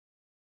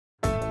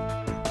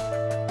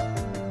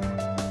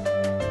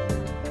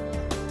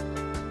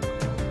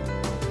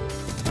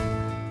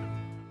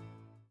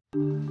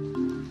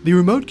The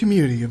remote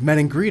community of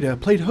Maningrida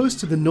played host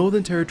to the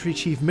Northern Territory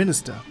Chief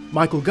Minister,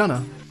 Michael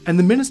Gunner, and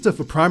the Minister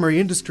for Primary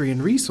Industry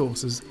and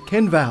Resources,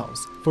 Ken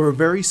Vowles, for a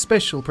very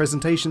special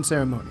presentation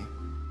ceremony.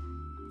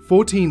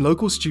 14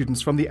 local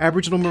students from the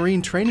Aboriginal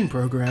Marine Training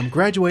Program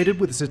graduated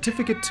with a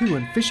Certificate 2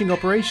 in Fishing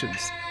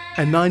Operations,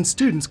 and 9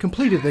 students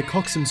completed their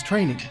Coxwains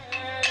training.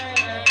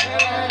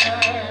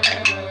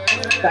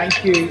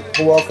 Thank you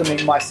for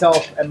welcoming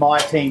myself and my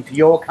team to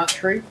your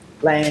country,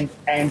 land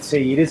and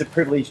sea. It is a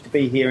privilege to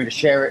be here and to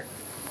share it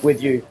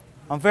with you.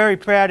 I'm very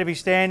proud to be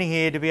standing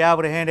here to be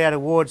able to hand out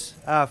awards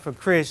for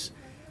Chris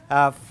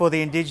for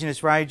the Indigenous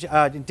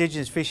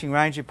Fishing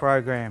Ranger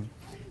Program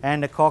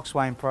and the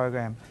Coxwains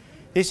program.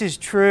 This is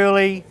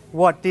truly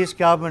what this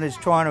government is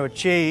trying to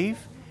achieve,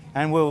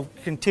 and will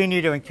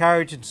continue to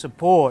encourage and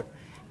support,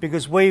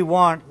 because we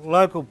want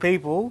local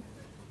people,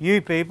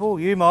 you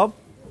mob,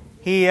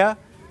 here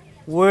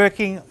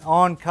working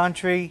on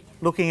country,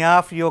 looking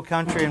after your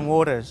country and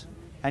waters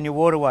and your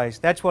waterways.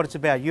 That's what it's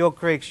about, your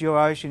creeks, your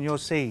ocean, your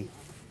sea.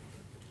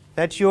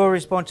 That's your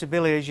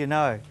responsibility, as you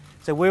know.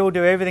 So we will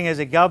do everything as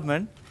a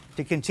government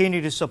to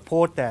continue to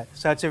support that.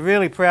 So it's a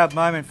really proud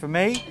moment for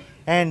me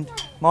and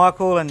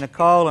Michael and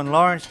Nicole and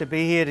Lawrence to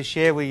be here to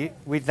share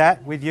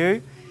with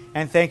you,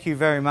 and thank you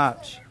very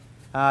much.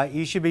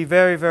 You should be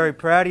very, very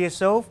proud of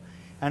yourself,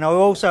 and I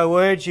also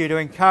urge you to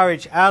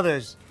encourage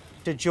others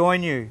to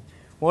join you.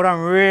 What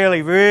I'm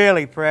really,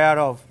 really proud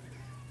of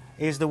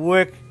is the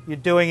work you're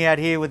doing out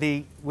here with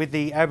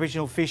the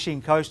Aboriginal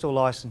fishing coastal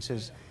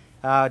licences.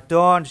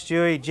 Dawn,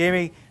 Stewie,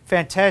 Jimmy,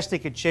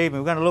 fantastic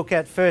achievement. We're going to look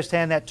at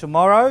firsthand that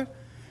tomorrow,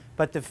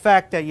 but the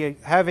fact that you're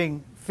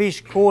having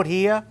fish caught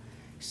here,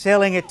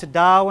 selling it to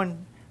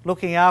Darwin,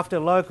 looking after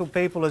local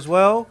people as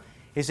well,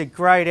 is a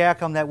great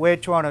outcome that we're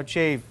trying to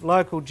achieve.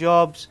 Local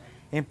jobs,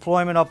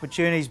 employment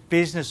opportunities,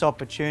 business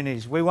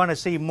opportunities. We want to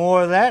see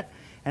more of that,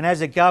 and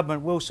as a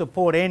government we'll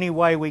support any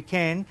way we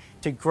can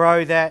to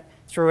grow that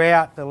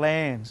throughout the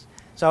lands.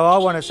 So I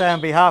want to say on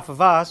behalf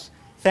of us,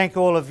 thank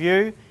all of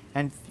you,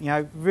 and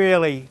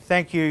really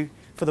thank you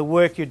for the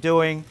work you're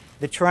doing,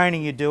 the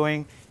training you're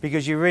doing,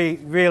 because you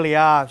really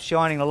are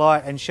shining the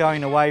light and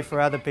showing the way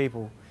for other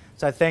people.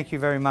 So thank you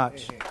very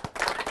much.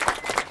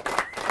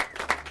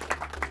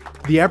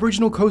 The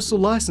Aboriginal coastal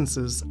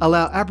licences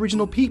allow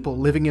Aboriginal people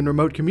living in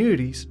remote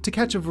communities to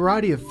catch a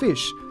variety of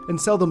fish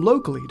and sell them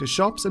locally to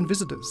shops and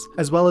visitors,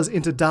 as well as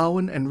into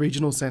Darwin and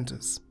regional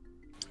centres.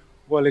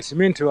 Well, it's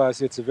meant to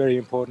us, it's very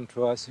important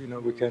to us,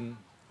 we can,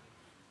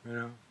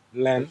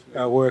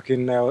 work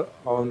in our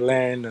own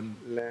land, and,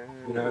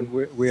 and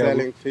we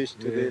selling are, fish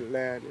to the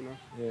land,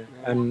 Yeah,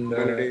 and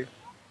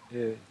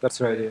yeah,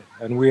 that's right, yeah.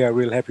 And we are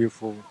real happy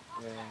for,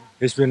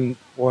 it's been,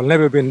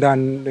 never been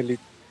done nearly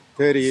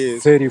 40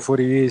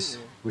 years,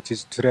 which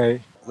is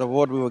today. The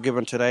award we were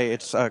given today,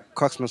 it's a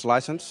Coxwains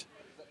license,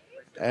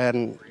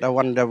 and the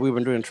one that we've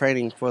been doing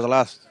training for the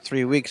last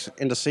 3 weeks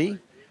in the sea,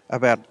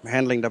 about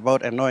handling the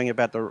boat and knowing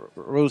about the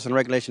rules and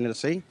regulation in the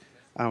sea,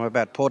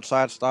 about port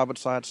side, starboard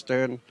side,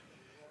 stern,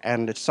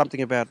 and it's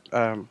something about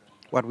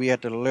what we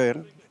had to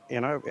learn,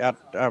 out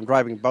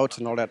driving boats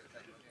and all that,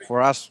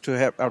 for us to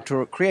have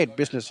to create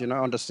business,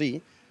 on the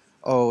sea,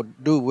 or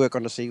do work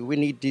on the sea. We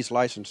need these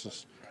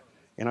licenses,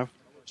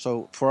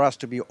 So for us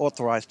to be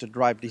authorized to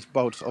drive these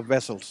boats or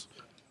vessels,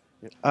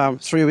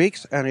 3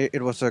 weeks, and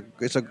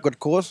it's a good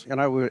course.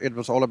 It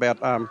was all about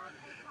a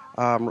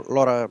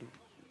lot of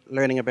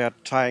learning about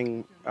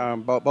tying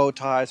bow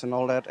ties and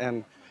all that,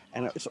 and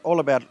it's all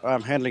about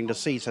handling the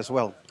seas as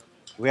well.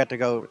 We had to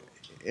go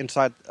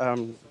inside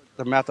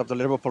the mouth of the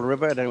Liverpool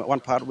River, and then one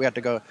part we had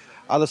to go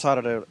other side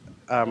of the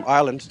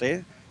islands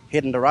there,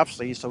 hidden the rough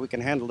seas, so we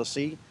can handle the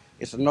sea.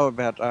 It's to know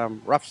about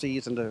rough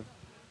seas and the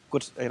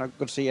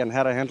good sea, and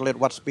how to handle it,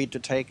 what speed to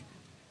take.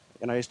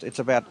 It's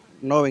about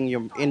knowing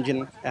your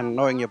engine and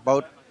knowing your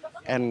boat,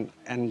 and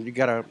you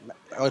gotta.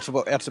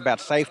 It's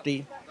about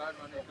safety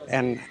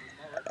and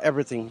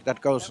everything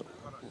that goes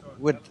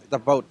with the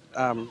boat.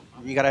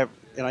 You gotta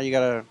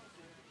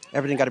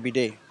everything gotta be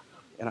there.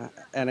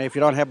 And if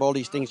you don't have all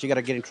these things, you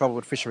gotta get in trouble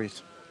with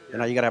fisheries. You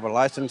gotta have a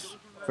license.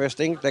 First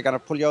thing, they're gonna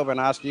pull you over and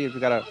ask you if you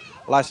got a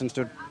license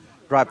to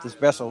drive this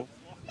vessel.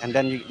 And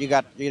then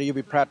you'll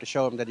be proud to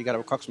show them that you got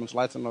a Coxwains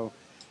license or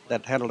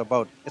that handle the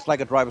boat. It's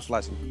like a driver's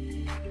license.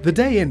 The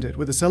day ended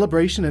with a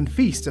celebration and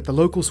feast at the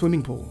local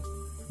swimming pool.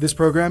 This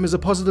program is a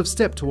positive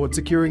step towards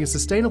securing a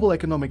sustainable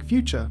economic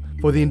future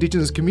for the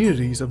Indigenous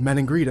communities of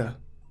Maningrida.